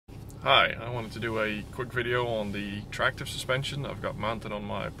Hi, I wanted to do a quick video on the Tractive suspension I've got mounted on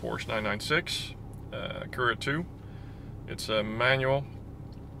my Porsche 996 Courier 2. It's a manual.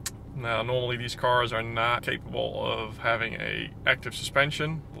 Now normally these cars are not capable of having a active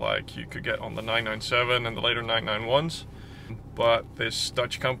suspension like you could get on the 997 and the later 991s, but this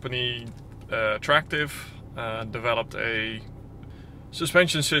Dutch company Tractive developed a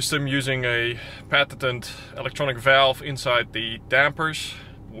suspension system using a patented electronic valve inside the dampers,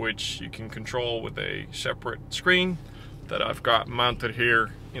 which you can control with a separate screen that I've got mounted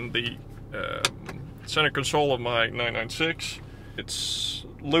here in the center console of my 996. It's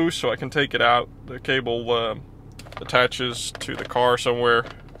loose, so I can take it out. The cable attaches to the car somewhere,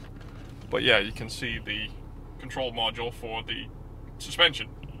 but yeah, you can see the control module for the suspension.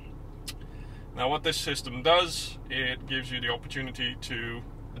 Now what this system does, it gives you the opportunity to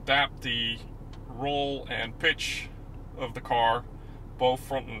adapt the roll and pitch of the car, both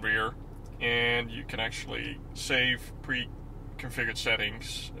front and rear, and you can actually save pre-configured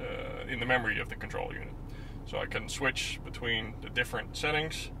settings in the memory of the control unit. So I can switch between the different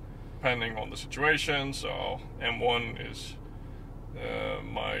settings depending on the situation. So M1 is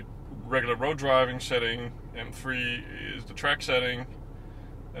my regular road driving setting, M3 is the track setting,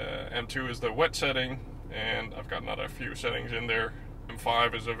 M2 is the wet setting, and I've got another few settings in there.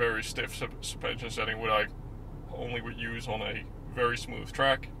 M5 is a very stiff suspension setting, which I only would use on a very smooth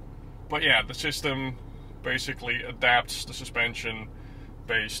track. But yeah, the system basically adapts the suspension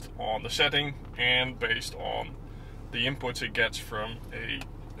based on the setting and based on the inputs it gets from a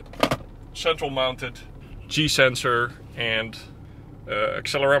central mounted G sensor and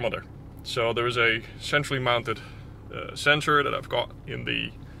accelerometer. So there is a centrally mounted sensor that I've got in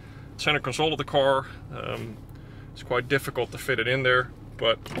the center console of the car. It's quite difficult to fit it in there,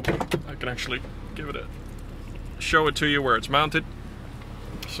 but I can actually show it to you where it's mounted.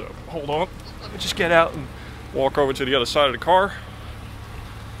 So hold on, let me just get out and walk over to the other side of the car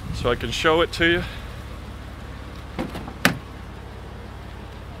so I can show it to you.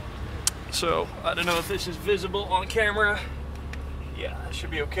 So I don't know if this is visible on camera. Yeah, that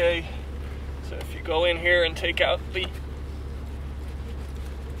should be okay. So if you go in here and take out the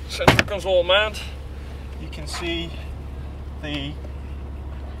center console mount, you can see the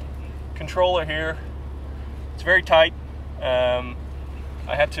controller here. It's very tight. I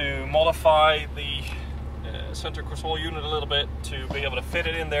had to modify the center console unit a little bit to be able to fit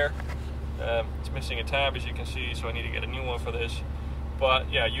it in there. It's missing a tab, as you can see, so I need to get a new one for this.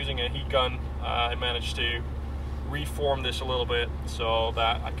 But yeah, using a heat gun, I managed to reform this a little bit so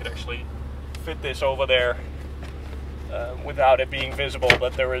that I could actually fit this over there without it being visible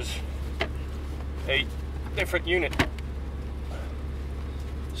that there is a different unit.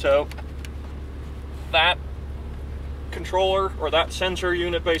 So that controller, or that sensor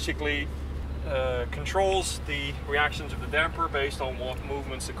unit, basically controls the reactions of the damper based on what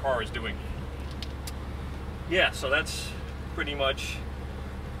movements the car is doing. Yeah, so that's pretty much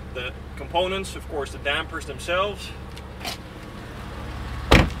the components. Of course, the dampers themselves,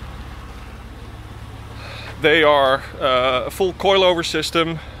 they are a full coilover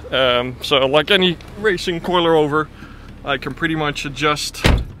system. So like any racing coilover, I can pretty much adjust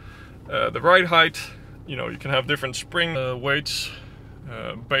the ride height. You know, you can have different spring weights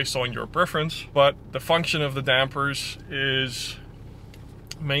based on your preference, but the function of the dampers is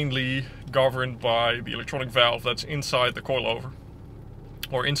mainly governed by the electronic valve that's inside the coilover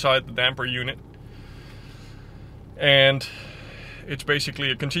or inside the damper unit. And it's basically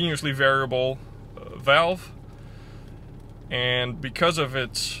a continuously variable valve, and because of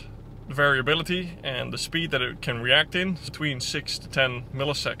its variability and the speed that it can react in, between 6 to 10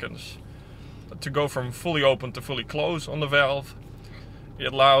 milliseconds to go from fully open to fully closed on the valve,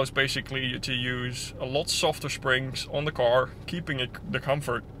 it allows basically to use a lot softer springs on the car, keeping the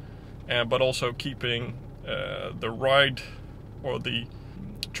comfort, but also keeping the ride or the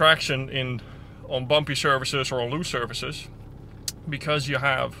traction on bumpy surfaces or on loose surfaces, because you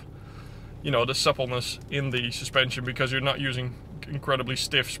have, you know, the suppleness in the suspension, because you're not using incredibly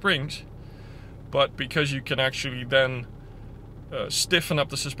stiff springs, but because you can actually then stiffen up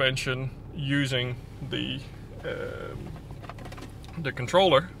the suspension using the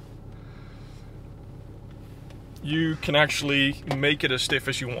controller. You can actually make it as stiff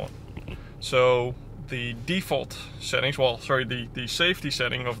as you want. So the default settings, well, sorry, the safety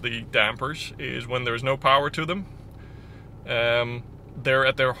setting of the dampers is when there's no power to them. They're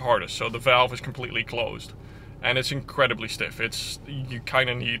at their hardest, so the valve is completely closed, and it's incredibly stiff. You kind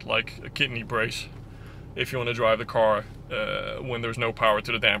of need like a kidney brace if you want to drive the car when there's no power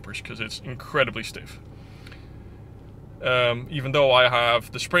to the dampers, because it's incredibly stiff. even though I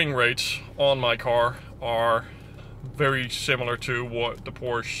have the spring rates on my car are very similar to what the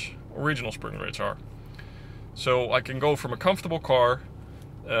Porsche original spring rates are. So I can go from a comfortable car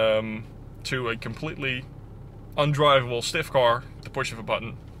to a completely undrivable stiff car with the push of a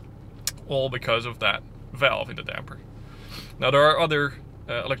button, all because of that valve in the damper. Now there are other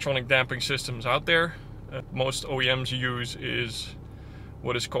electronic damping systems out there. Most OEMs use is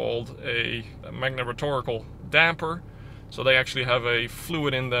what is called a magnetorqual damper. So they actually have a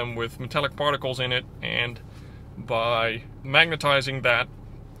fluid in them with metallic particles in it, and by magnetizing that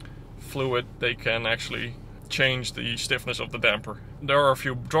fluid they can actually change the stiffness of the damper. There are a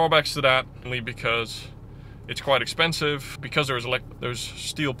few drawbacks to that, mainly because it's quite expensive, because there's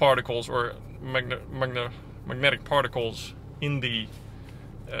steel particles or magnetic particles in the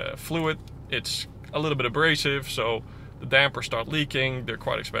fluid. It's a little bit abrasive, so the dampers start leaking. They're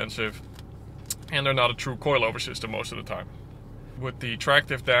quite expensive, and they're not a true coilover system most of the time. With the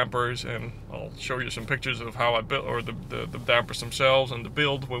Tractive dampers, and I'll show you some pictures of how I built, or the dampers themselves and the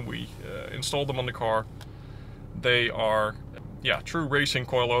build when we installed them on the car. They are, yeah, true racing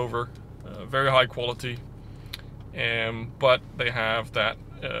coilover, very high quality, but they have that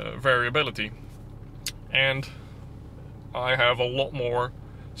variability. And I have a lot more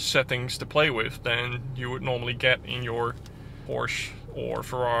settings to play with than you would normally get in your Porsche or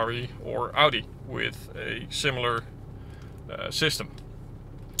Ferrari or Audi with a similar system,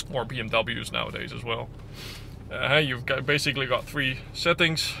 or BMWs nowadays as well. You've basically got 3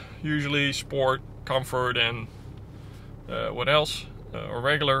 settings, usually sport, comfort, and what else, or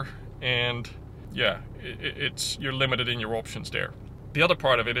regular. And yeah, you're limited in your options there. The other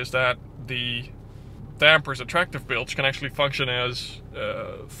part of it is that the dampers at Tractive builds can actually function as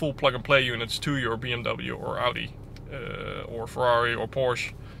full plug-and-play units to your BMW or Audi or Ferrari or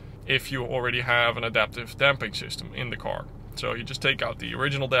Porsche if you already have an adaptive damping system in the car. So you just take out the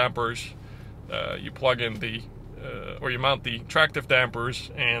original dampers, you plug in or you mount the Tractive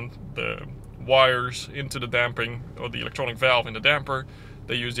dampers and the wires into the damping, or the electronic valve in the damper.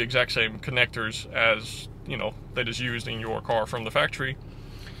 They use the exact same connectors as, you know, that is used in your car from the factory.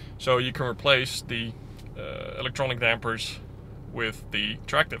 So you can replace the electronic dampers with the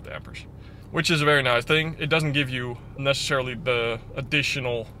Tractive dampers, which is a very nice thing. It doesn't give you necessarily the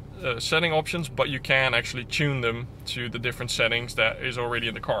additional setting options, but you can actually tune them to the different settings that is already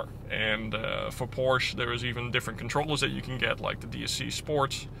in the car. And for Porsche, there is even different controllers that you can get, like the DSC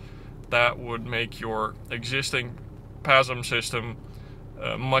Sports, that would make your existing PASM system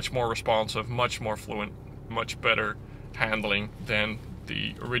much more responsive, much more fluent, much better handling than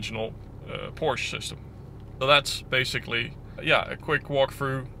the original Porsche system. So that's basically, yeah, a quick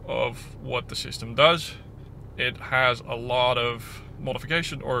walkthrough of what the system does. It has a lot of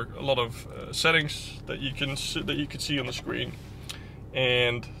modification, or a lot of settings that you can see on the screen.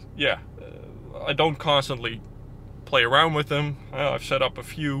 And yeah, I don't constantly play around with them. I've set up a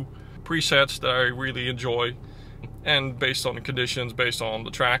few presets that I really enjoy, and based on the conditions, based on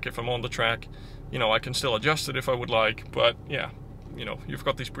the track, if I'm on the track, you know, I can still adjust it if I would like. But yeah, you know, you've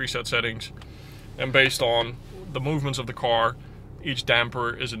got these preset settings, and based on the movements of the car, each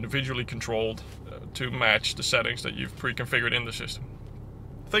damper is individually controlled to match the settings that you've pre-configured in the system.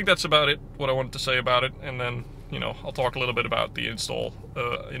 I think that's about it, what I wanted to say about it. And then, you know, I'll talk a little bit about the install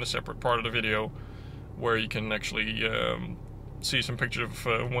in a separate part of the video, where you can actually see some pictures of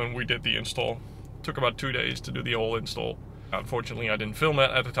when we did the install. It took about 2 days to do the whole install. Unfortunately, I didn't film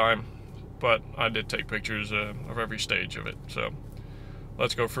that at the time, but I did take pictures of every stage of it. So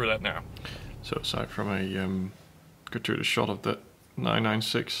let's go through that now. So aside from a gratuitous shot of the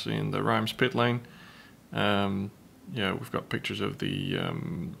 996 in the Reims pit lane, yeah, we've got pictures of the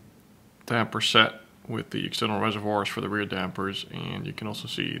damper set with the external reservoirs for the rear dampers, and you can also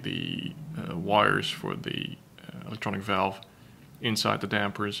see the wires for the electronic valve inside the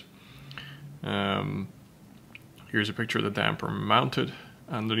dampers. Here's a picture of the damper mounted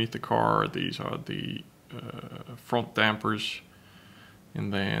underneath the car. These are the front dampers,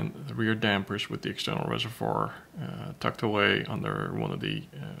 and then the rear dampers with the external reservoir tucked away under one of the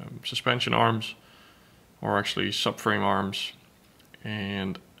suspension arms, or actually subframe arms.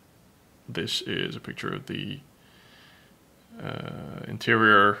 And this is a picture of the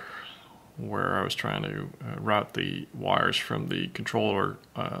interior, where I was trying to route the wires from the controller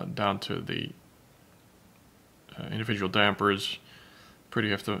down to the individual dampers. Pretty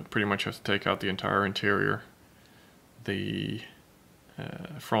much have to take out the entire interior, the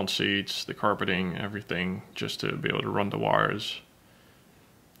front seats, the carpeting, everything, just to be able to run the wires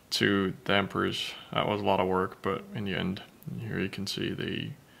to dampers. That was a lot of work, but in the end, here you can see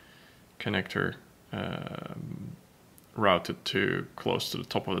the connector routed to close to the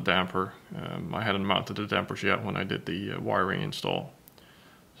top of the damper. I hadn't mounted the dampers yet when I did the wiring install,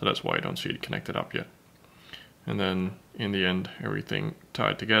 so that's why I don't see it connected up yet. And then in the end, everything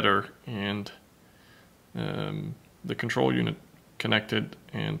tied together, and the control unit connected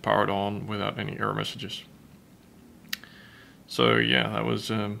and powered on without any error messages. So yeah, that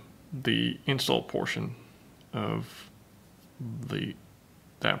was the install portion of the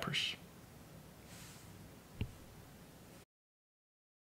dampers.